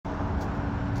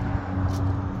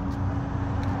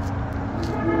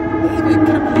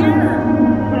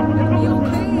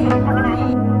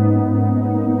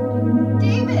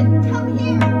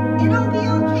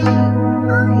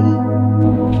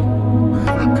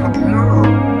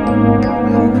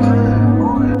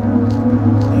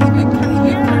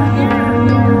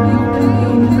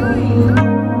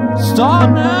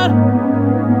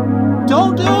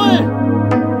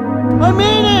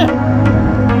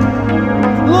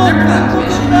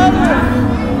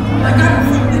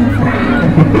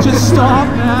Stop,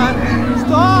 man!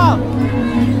 Stop!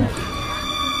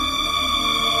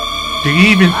 Do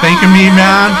you even think of me,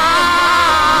 man?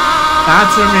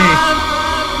 Answer me.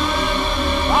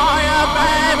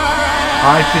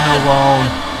 I've been alone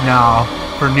now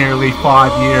for nearly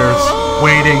 5 years,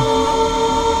 waiting.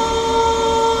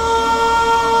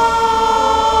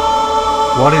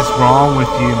 What is wrong with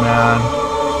you, man?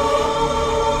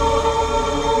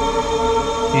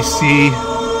 You see,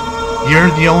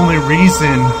 you're the only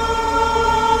reason.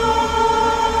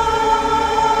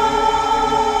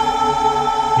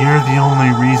 You're the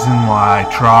only reason why I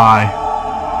try.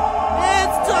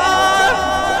 It's time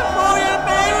for your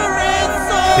favorite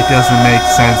song. It doesn't make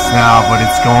sense now, but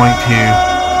it's going to.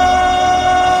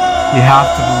 You have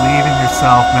to believe in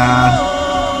yourself, man.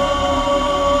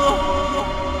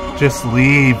 Just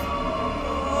leave.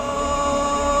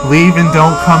 Leave and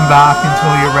don't come back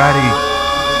until you're ready.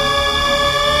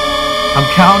 I'm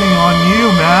counting on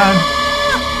you, man.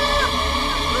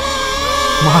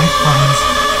 My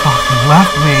friends fucking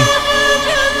left me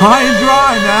high and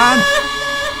dry, man.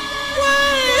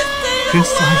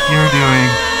 Just like you're doing.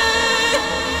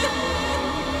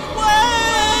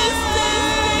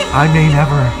 I may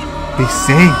never be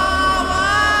safe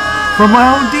from my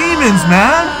own demons,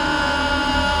 man.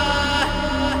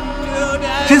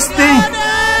 Just think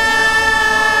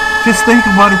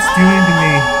of what it's doing to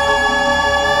me.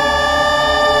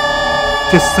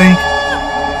 Just think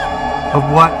of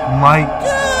what might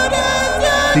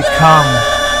become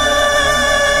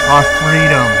our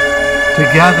freedom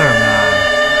together, man.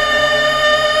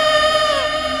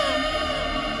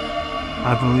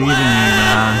 I believe in you,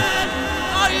 man.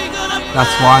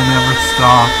 That's why I never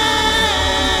stop.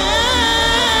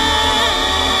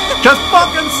 Just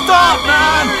fucking stop,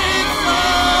 man!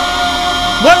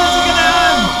 When is it gonna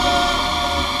end?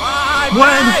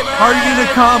 When are you gonna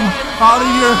come out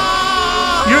of your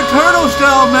turtle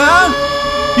shell, man?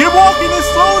 You're walking as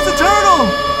slow as a turtle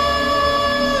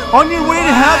on your way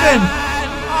to heaven,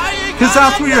 because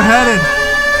that's where you're headed.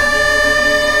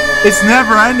 It's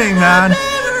never ending, man.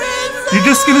 You're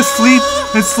just gonna sleep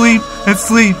and sleep and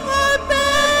sleep,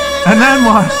 and then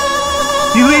what?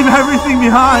 You leave everything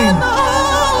behind.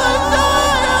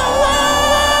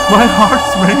 My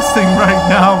heart's racing right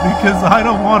now because I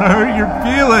don't want to hurt your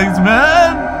feelings,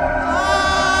 man.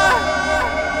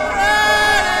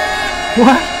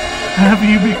 What have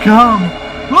you become?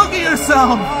 Look at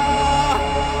yourself.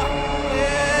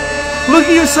 Look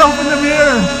at yourself in the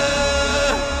mirror.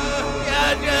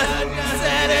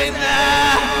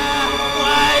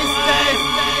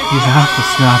 You have to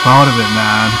snap out of it,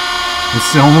 man. It's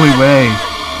the only way.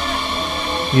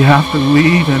 You have to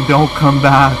leave and don't come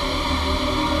back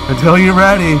until you're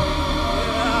ready.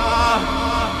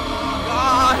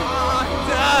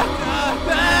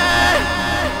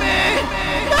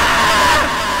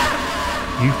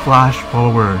 You flash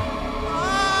forward,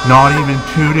 not even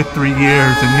 2 to 3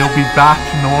 years, and you'll be back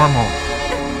to normal.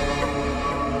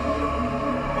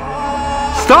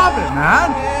 Stop it,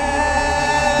 man!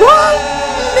 One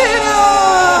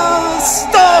little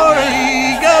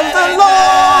story goes a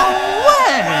long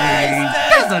way,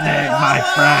 doesn't it, my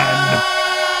friend?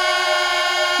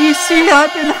 You see,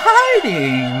 I've been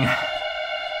hiding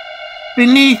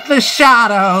beneath the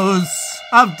shadows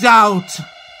of doubt.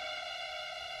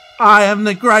 I am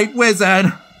the great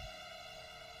wizard,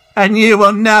 and you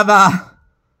will never,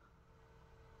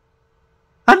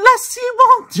 unless you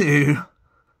want to,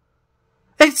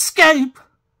 escape.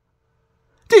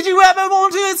 Did you ever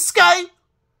want to escape?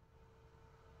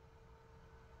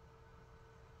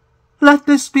 Let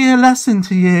this be a lesson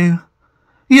to you.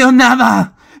 You'll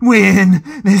never win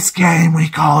this game we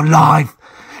call life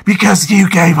because you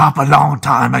gave up a long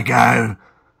time ago.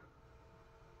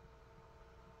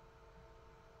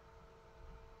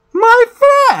 My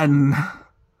friend!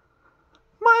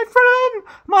 My friend!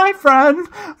 My friend!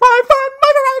 My friend!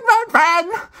 My friend! My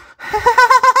friend!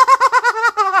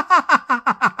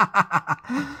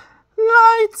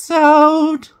 Lights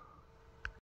out!